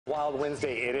Wild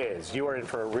Wednesday it is. You are in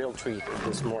for a real treat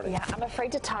this morning. Yeah, I'm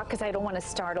afraid to talk because I don't want to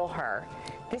startle her.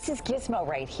 This is Gizmo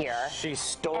right here. She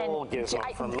stole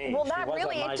Gizmo from me. Well, she not was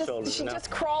really. On my shoulders, She no.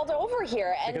 just crawled over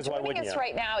here. And Because why joining wouldn't us you?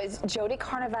 right now is Jody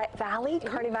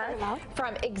Carnivale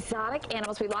from Exotic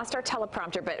Animals. We lost our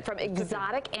teleprompter, but from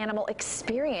Exotic Animal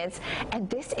Experience. And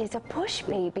this is a push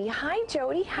baby. Hi,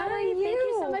 Jody. How are you? Thank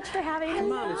you so much for having us.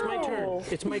 Come on, it's my turn.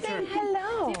 It's my turn.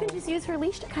 Hello. So you can just use her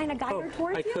leash to kind of guide her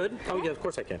towards I you. could? Oh, yeah, of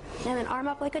course I can. And then arm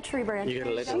up like a tree branch. You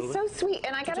gotta let She's so sweet,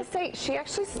 and I gotta say, she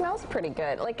actually smells pretty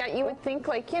good. Like you would think,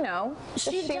 like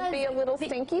she'd be a little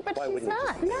stinky, but she's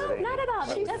not. No, not at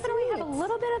all. She definitely have a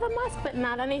little bit of a musk, but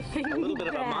not anything. A little bit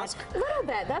of a bad. musk? A little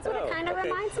bit. That's what it kind of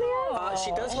reminds me of.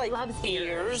 She does like loves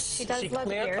ears. She does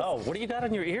love ears. Oh, what do you got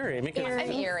on your ear, Amy?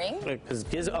 An earring. Because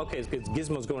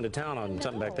Gizmo's going to town on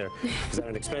something back there. Is that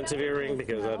an expensive earring?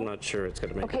 Because I'm not sure it's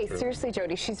going to make it Okay, through. seriously,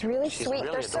 Jody, she's really sweet.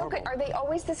 really They're so good. adorable. Are they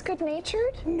always this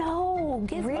good-natured? No,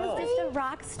 Gizmo's Really? just a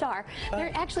rock star.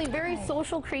 They're actually very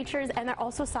social creatures, and they're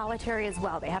also solitary as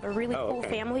well. They have a really cool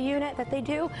family unit that they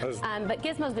do. But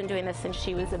Gizmo's been doing this since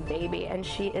she was a baby, and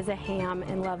she is a ham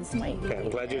and loves TV. Okay, I'm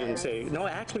glad you didn't say. No,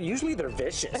 actually, usually they're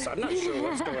vicious. I'm not sure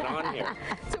what's going on here.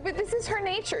 But this is her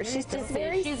nature. She's just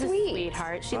very She's sweet. a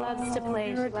sweetheart. She loves to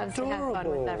play. She loves to have fun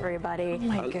with everybody. Oh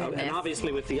my goodness. And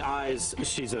obviously, with the eyes,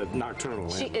 she's a nocturnal.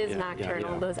 She is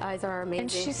nocturnal. Those eyes are amazing.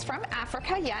 And she's from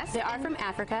Africa, yes? They are from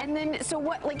Africa. And then, so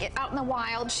what, like out in the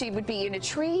wild, she would be in a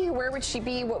tree? Where would she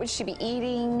be? What would she be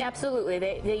eating? Absolutely.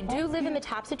 They do live in the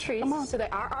tops of trees, so they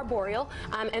are arboreal,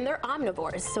 and they're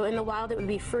omnivores. So in the wild, it would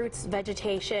be fruits,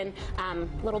 vegetation,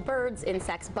 little birds,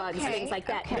 insects, bugs, things like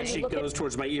that. As she goes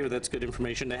towards my ear, that's good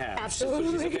information to have.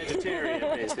 Absolutely. So she's a vegetarian,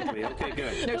 basically. Okay,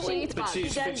 good. No, she eats bugs. She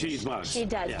eats bugs. She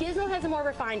does. Yeah. Gizmo has a more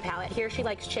refined palate. Here she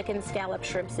likes chicken, scallop,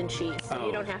 shrimps, and cheese, so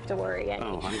you don't have to worry any.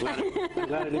 Oh, I'm glad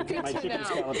I didn't get my chicken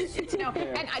scallops. Good to know.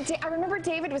 And I remember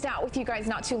David was out with you guys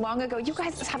not too long ago. You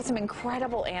guys have some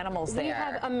incredible animals there. We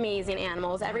have amazing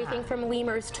animals, everything from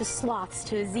lemurs to sloths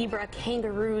to zebra,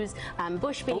 kangaroos,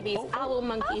 bush babies, owl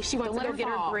monkey. She wants to go get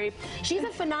her grape. She's a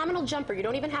phenomenal jumper. You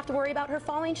don't even have to worry about her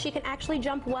falling. She can actually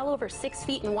jump well over 6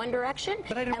 feet in one direction.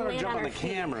 But I don't want to jump on the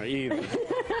camera either.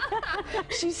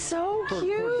 She's so cute.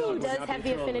 She does have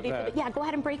the affinity for the, go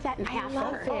ahead and break that in half.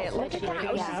 Love it. Look at that.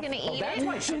 Oh, she's going to eat it.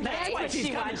 That's why she's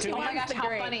coming to Oh my me. gosh, how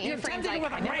funny. Your friend's like,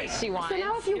 I know what she wants. So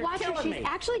now if you watch her, she's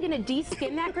actually going to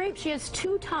de-skin that grape. She has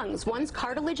 2 tongues. One's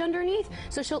cartilage underneath,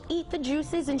 so she'll eat the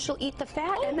juices and she'll eat the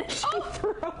fat, and then she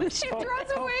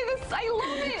throws away this. I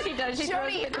love it. She does. She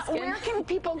Jody, throws the skin. where can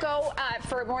people go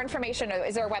for more information?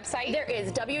 Is there a website? There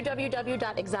is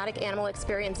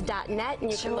www.exoticanimalexperience.net,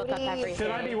 and you can look up everything.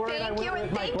 Should I be worried I went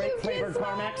with my grape flavored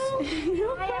Carmex?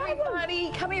 Hi,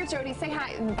 everybody. Come here, Jody. Say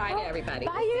hi and bye to everybody.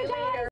 Bye, you guys.